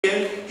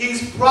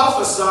he's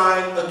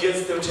prophesying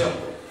against their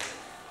temple.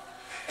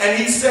 And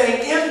he's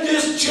saying, in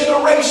this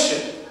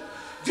generation,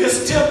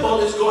 this temple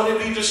is going to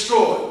be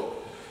destroyed.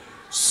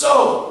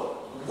 So,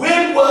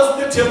 when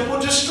was the temple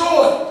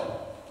destroyed?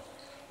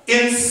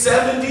 In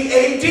 70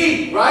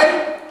 AD,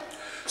 right?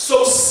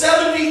 So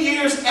 70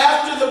 years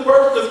after the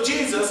birth of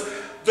Jesus,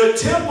 the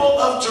temple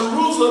of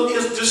Jerusalem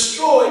is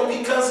destroyed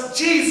because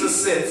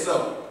Jesus said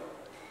so.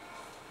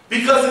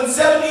 Because in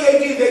 70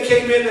 AD they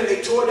came in and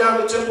they tore down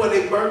the temple and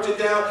they burnt it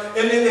down,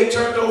 and then they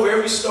turned over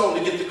every stone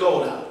to get the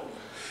gold out.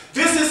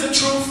 This is a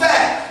true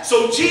fact.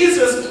 So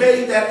Jesus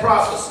made that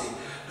prophecy.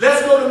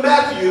 Let's go to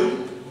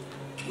Matthew.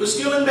 We're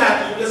still in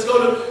Matthew. Let's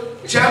go to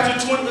chapter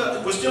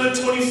 20. We're still in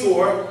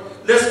 24.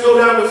 Let's go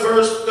down to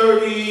verse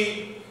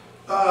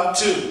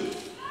 32.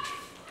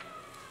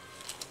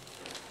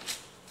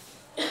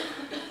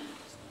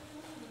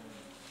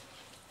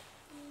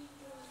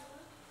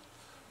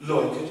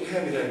 Lord, could you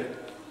hand me that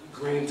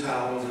green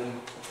towel over there?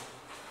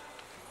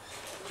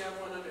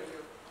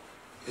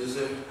 Is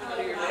there?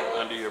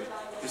 Under your.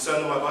 It's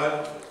under my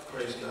Bible?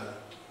 Praise God.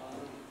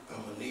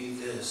 I'm going to need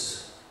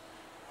this.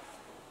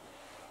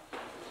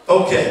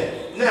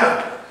 Okay,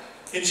 now,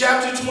 in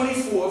chapter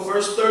 24,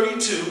 verse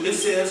 32, it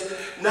says,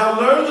 "Now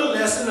learn the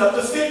lesson of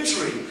the fig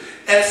tree.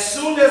 As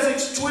soon as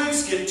its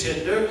twigs get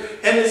tender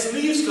and its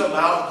leaves come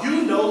out,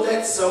 you know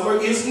that summer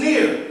is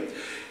near.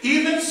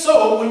 Even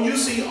so, when you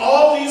see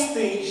all these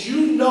things,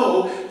 you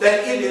know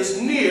that it is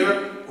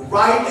near,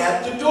 right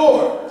at the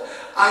door.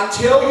 I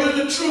tell you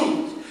the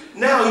truth."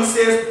 Now he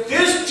says,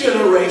 this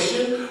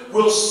generation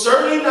will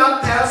certainly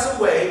not pass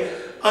away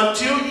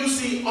until you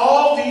see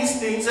all these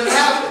things have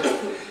happened.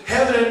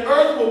 Heaven and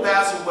earth will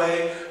pass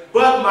away,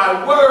 but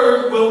my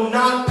word will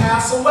not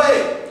pass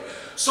away.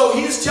 So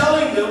he's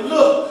telling them,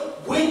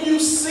 look, when you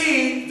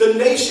see the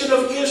nation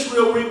of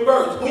Israel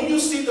rebirth, when you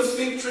see the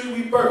fig tree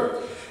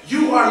rebirth,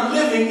 you are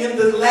living in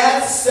the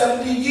last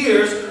 70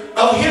 years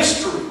of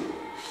history.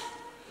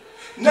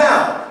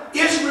 Now,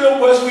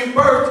 Israel was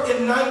rebirthed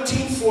in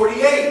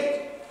 1948.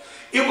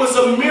 It was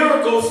a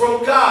miracle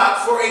from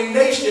God for a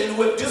nation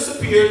who had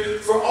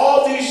disappeared for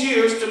all these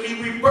years to be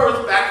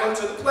rebirthed back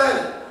onto the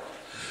planet.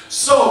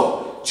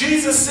 So,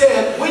 Jesus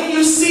said, when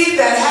you see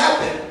that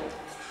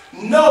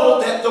happen,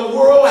 know that the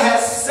world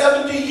has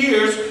 70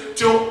 years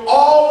till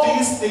all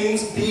these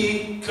things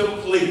be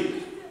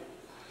complete.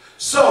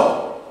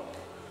 So,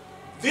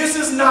 this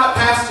is not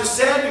Pastor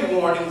Sandy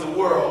warning the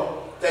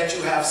world that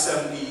you have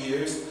 70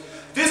 years.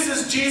 This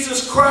is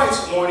Jesus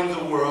Christ warning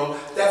the world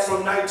that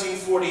from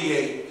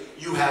 1948,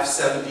 you have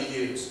 70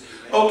 years.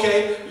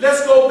 Okay,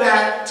 let's go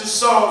back to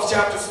Psalms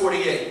chapter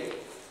 48.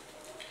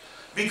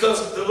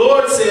 Because the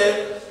Lord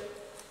said,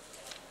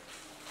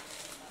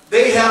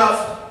 they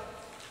have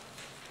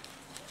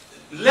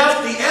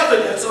left the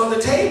evidence on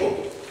the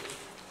table.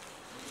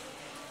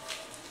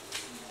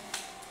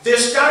 They're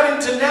starting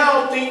to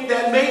now think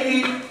that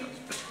maybe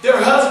their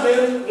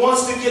husband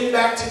wants to get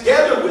back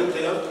together with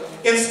them,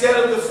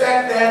 instead of the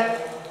fact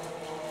that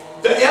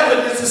the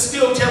evidence is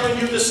still telling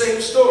you the same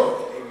story.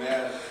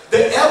 Amen.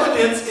 The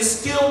evidence is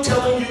still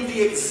telling you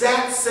the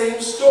exact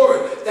same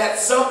story, that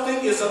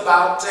something is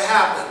about to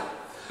happen.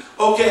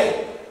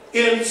 Okay,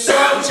 in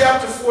Psalm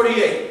chapter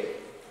 48,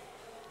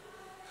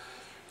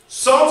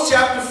 Psalms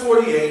chapter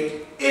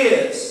 48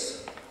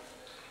 is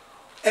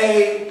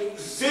a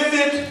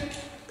vivid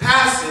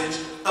passage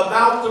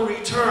about the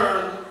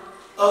return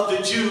of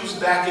the Jews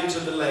back into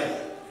the land.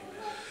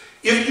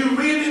 If you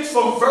read it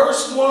from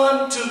verse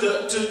 1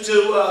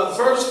 to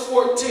verse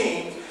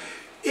 14,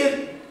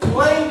 it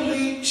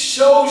plainly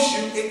shows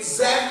you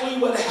exactly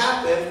what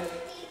happened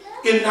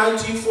in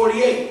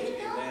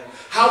 1948. Amen.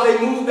 How they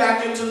moved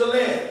back into the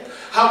land.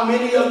 How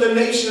many of the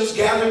nations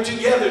gathered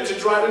together to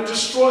try to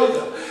destroy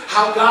them.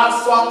 How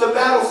God fought the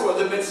battle for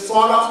them and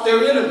fought off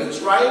their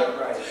enemies, right?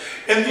 Right.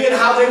 And then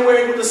how they were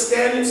able to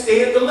stand and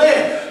stay in the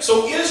land.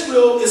 So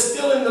Israel is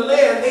still in the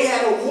land. They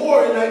had a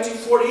war in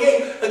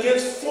 1948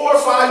 against 4 or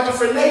 5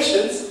 different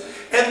nations,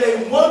 and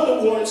they won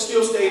the war and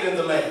still stayed in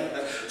the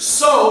land.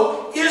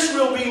 So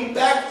Israel being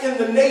back in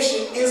the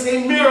nation is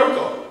a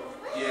miracle.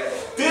 Yes.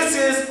 This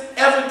is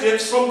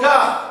evidence from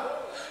God.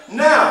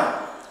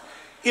 Now,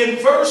 in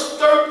verse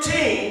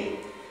 13,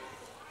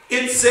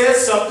 it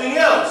says something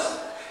else.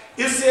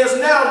 It says,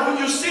 now, when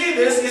you see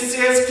this, it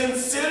says,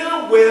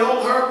 consider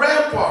well her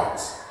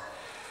ramparts.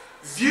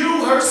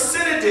 View her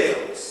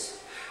citadels,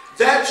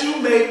 that you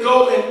may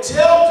go and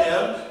tell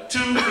them to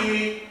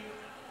the,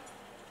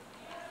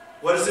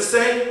 what does it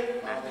say?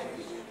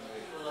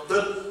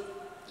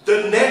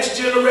 The next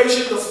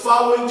generation, the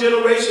following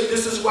generation.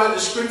 This is why the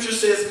scripture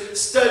says,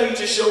 study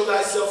to show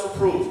thyself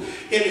approved.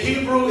 In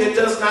Hebrew, it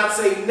does not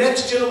say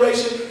next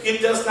generation.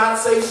 It does not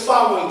say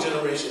following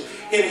generation.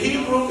 In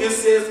Hebrew, it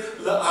says,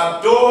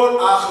 L'ador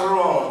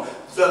acharon,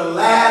 the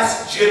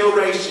last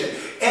generation.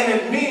 And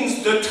it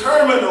means the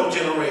terminal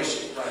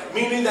generation. Right.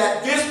 Meaning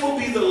that this will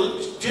be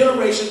the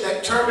generation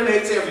that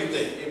terminates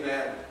everything.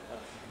 Amen.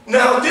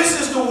 Now,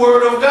 this is the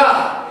word of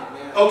God.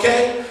 Amen.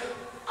 Okay?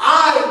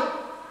 I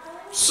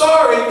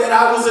Sorry that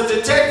I was a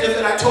detective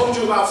and I told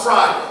you about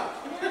Friday.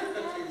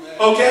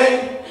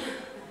 Okay?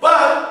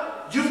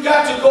 But you've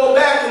got to go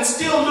back and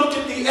still look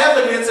at the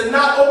evidence and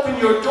not open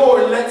your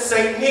door and let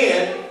Satan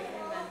in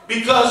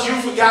because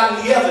you've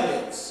forgotten the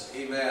evidence.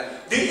 Amen.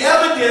 The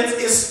evidence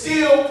is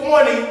still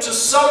pointing to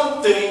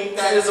something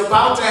that is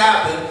about to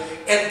happen,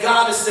 and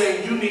God is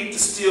saying you need to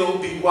still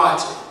be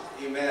watching.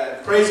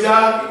 Amen. Praise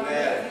God.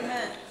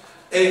 Amen.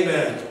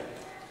 Amen.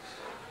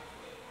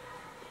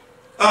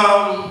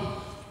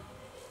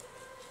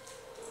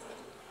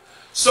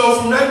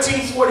 So from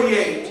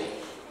 1948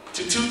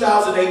 to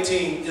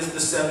 2018 is the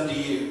 70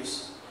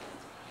 years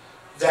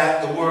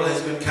that the world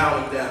has been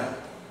counting down.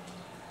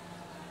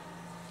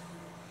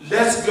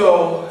 Let's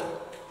go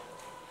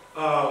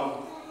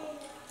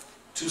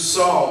to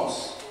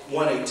Psalms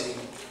 118.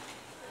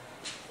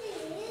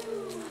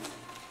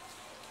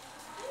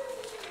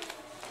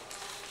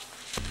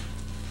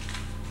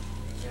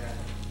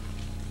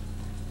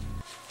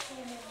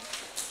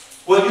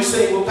 Well, you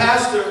say, well,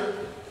 Pastor,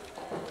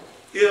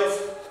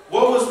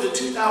 what was the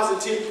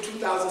 2010 to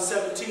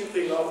 2017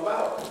 thing all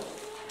about?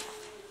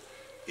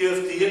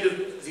 If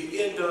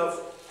the end of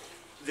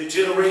the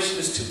generation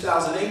is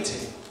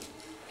 2018.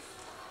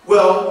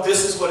 Well,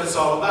 this is what it's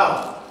all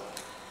about.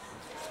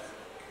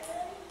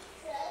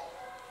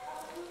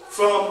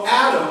 From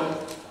Adam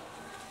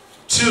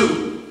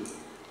to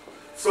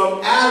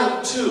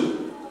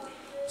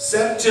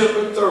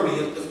September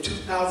 30th of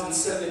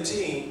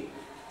 2017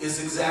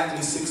 is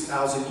exactly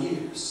 6,000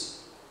 years.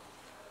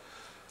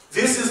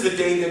 This is the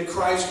day that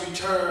Christ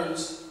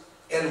returns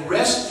and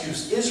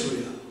rescues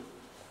Israel.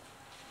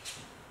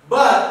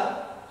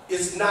 But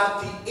it's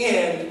not the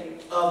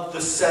end of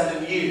the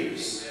 7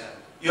 years.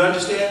 You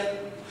understand?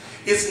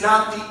 It's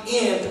not the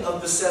end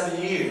of the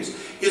 7 years.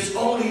 It's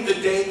only the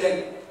day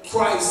that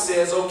Christ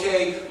says,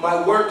 okay,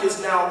 my work is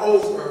now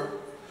over.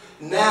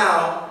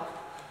 Now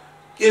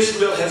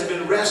Israel has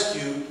been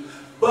rescued,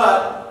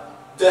 but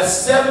the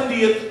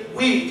 70th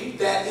week,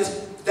 that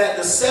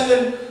the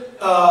 7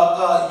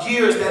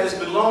 years that has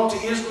belonged to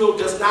Israel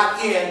does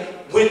not end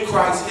when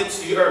Christ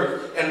hits the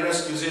earth and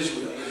rescues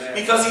Israel. Amen.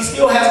 Because he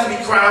still has to be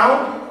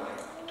crowned.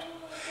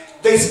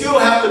 They still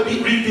have to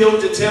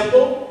rebuild the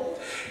temple.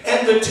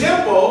 And the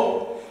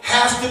temple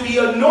has to be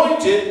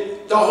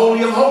anointed. The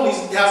Holy of Holies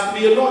has to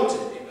be anointed.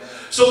 Amen.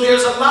 So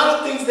there's a lot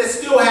of things that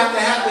still have to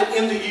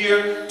happen in the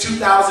year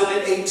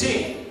 2018.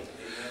 Amen.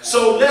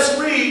 So let's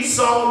read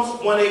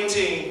Psalms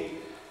 118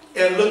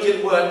 and look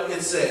at what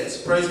it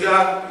says. Praise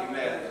God.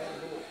 Amen.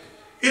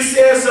 It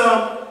says,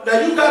 now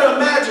you've got to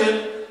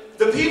imagine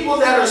the people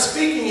that are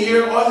speaking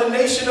here are the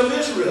nation of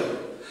Israel.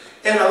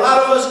 And a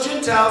lot of us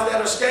Gentiles that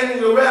are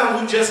standing around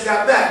who just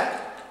got back.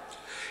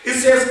 It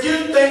says,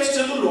 give thanks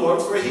to the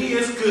Lord, for he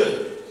is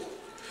good.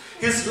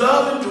 His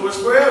love endures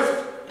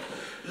forever.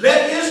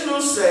 Let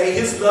Israel say,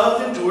 his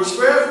love endures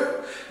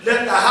forever.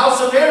 Let the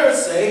house of Aaron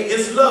say,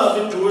 his love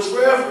endures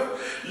forever.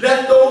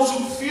 Let those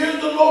who fear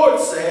the Lord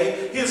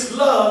say, his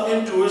love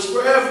endures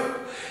forever.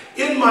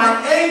 In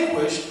my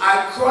anguish,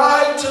 I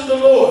cried to the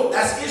Lord.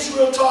 That's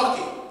Israel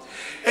talking.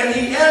 And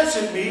he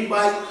answered me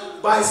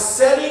by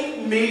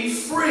setting me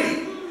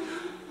free.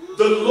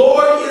 The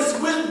Lord is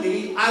with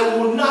me. I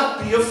will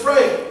not be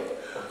afraid.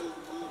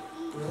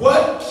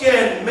 What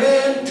can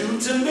man do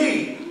to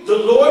me? The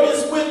Lord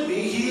is with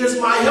me. He is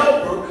my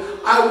helper.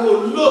 I will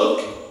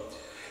look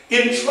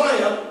in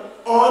triumph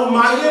on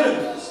my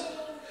enemies.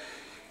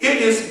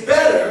 It is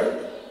better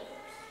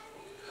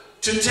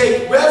to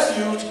take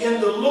refuge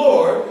in the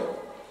Lord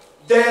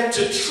than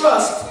to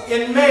trust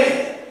in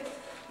man.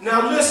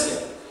 Now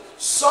listen,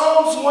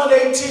 Psalms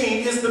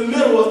 118 is the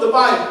middle of the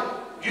Bible.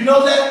 You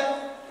know that?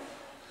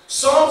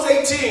 Psalms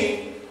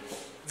 18,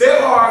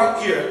 there are,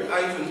 here,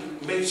 I even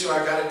made sure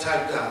I got it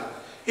typed out.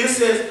 It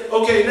says,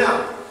 okay,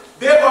 now,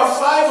 there are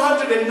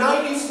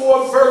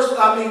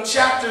 594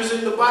 chapters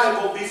in the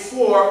Bible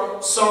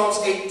before Psalms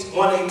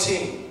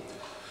 118.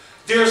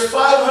 There's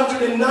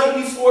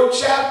 594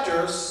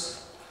 chapters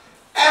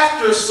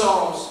after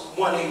Psalms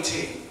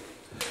 118.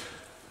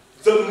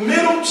 The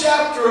middle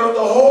chapter of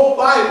the whole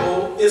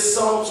Bible is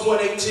Psalms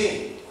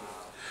 118.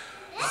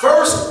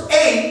 Verse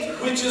 8,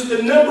 which is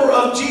the number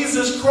of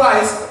Jesus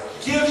Christ,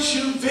 gives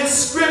you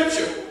this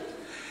scripture.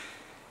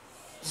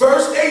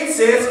 Verse 8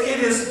 says, it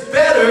is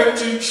better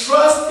to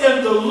trust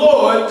in the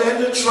Lord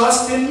than to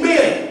trust in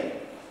men.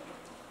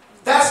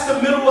 That's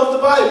the middle of the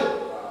Bible.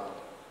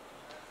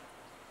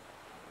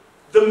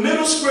 The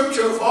middle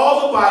scripture of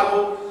all the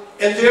Bible,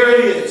 and there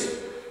it is.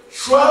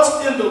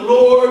 Trust in the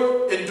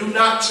Lord and do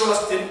not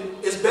trust in,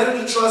 it's better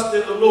to trust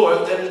in the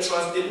Lord than to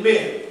trust in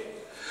men.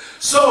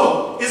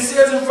 So, it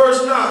says in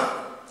verse 9,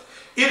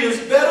 it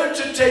is better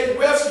to take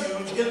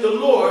refuge in the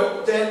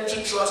Lord than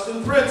to trust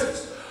in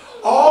princes.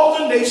 All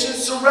the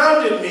nations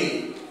surrounded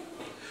me,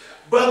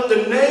 but in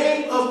the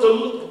name of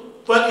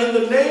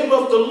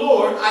the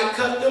Lord I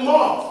cut them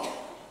off.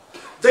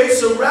 They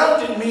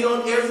surrounded me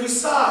on every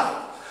side,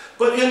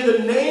 but in the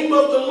name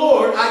of the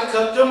Lord I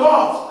cut them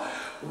off.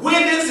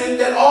 When is it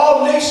that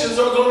all nations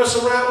are going to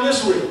surround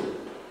Israel?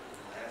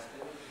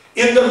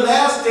 in the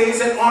last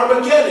days at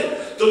Armageddon.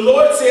 The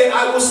Lord said,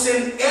 I will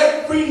send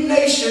every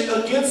nation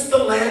against the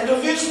land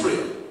of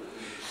Israel.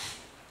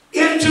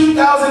 In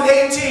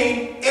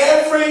 2018,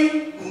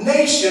 every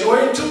nation, or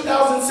in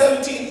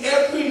 2017,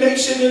 every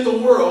nation in the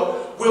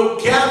world will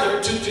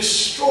gather to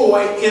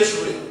destroy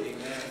Israel.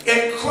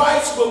 And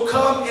Christ will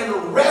come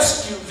and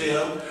rescue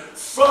them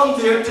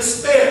from their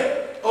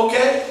despair.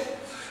 Okay?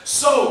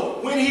 So,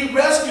 when he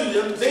rescued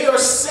them, they are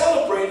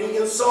celebrating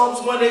in Psalms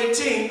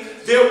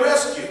 118 their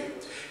rescue.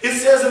 It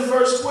says in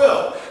verse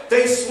 12,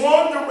 they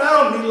swarmed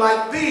around me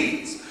like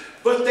bees,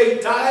 but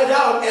they died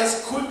out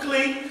as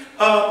quickly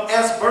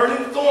as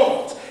burning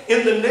thorns.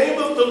 In the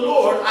name of the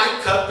Lord, I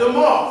cut them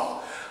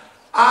off.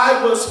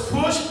 I was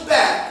pushed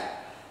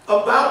back,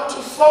 about to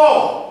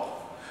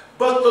fall,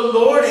 but the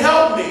Lord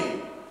helped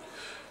me.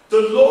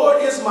 The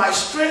Lord is my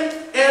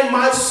strength and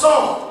my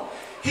song.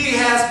 He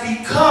has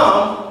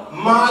become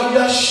my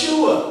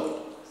Yeshua.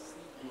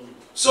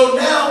 So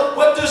now,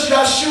 what does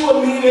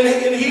Yeshua mean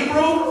in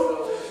Hebrew?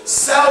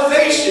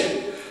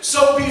 Salvation.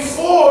 So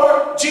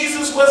before,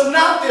 Jesus was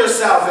not their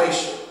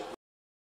salvation.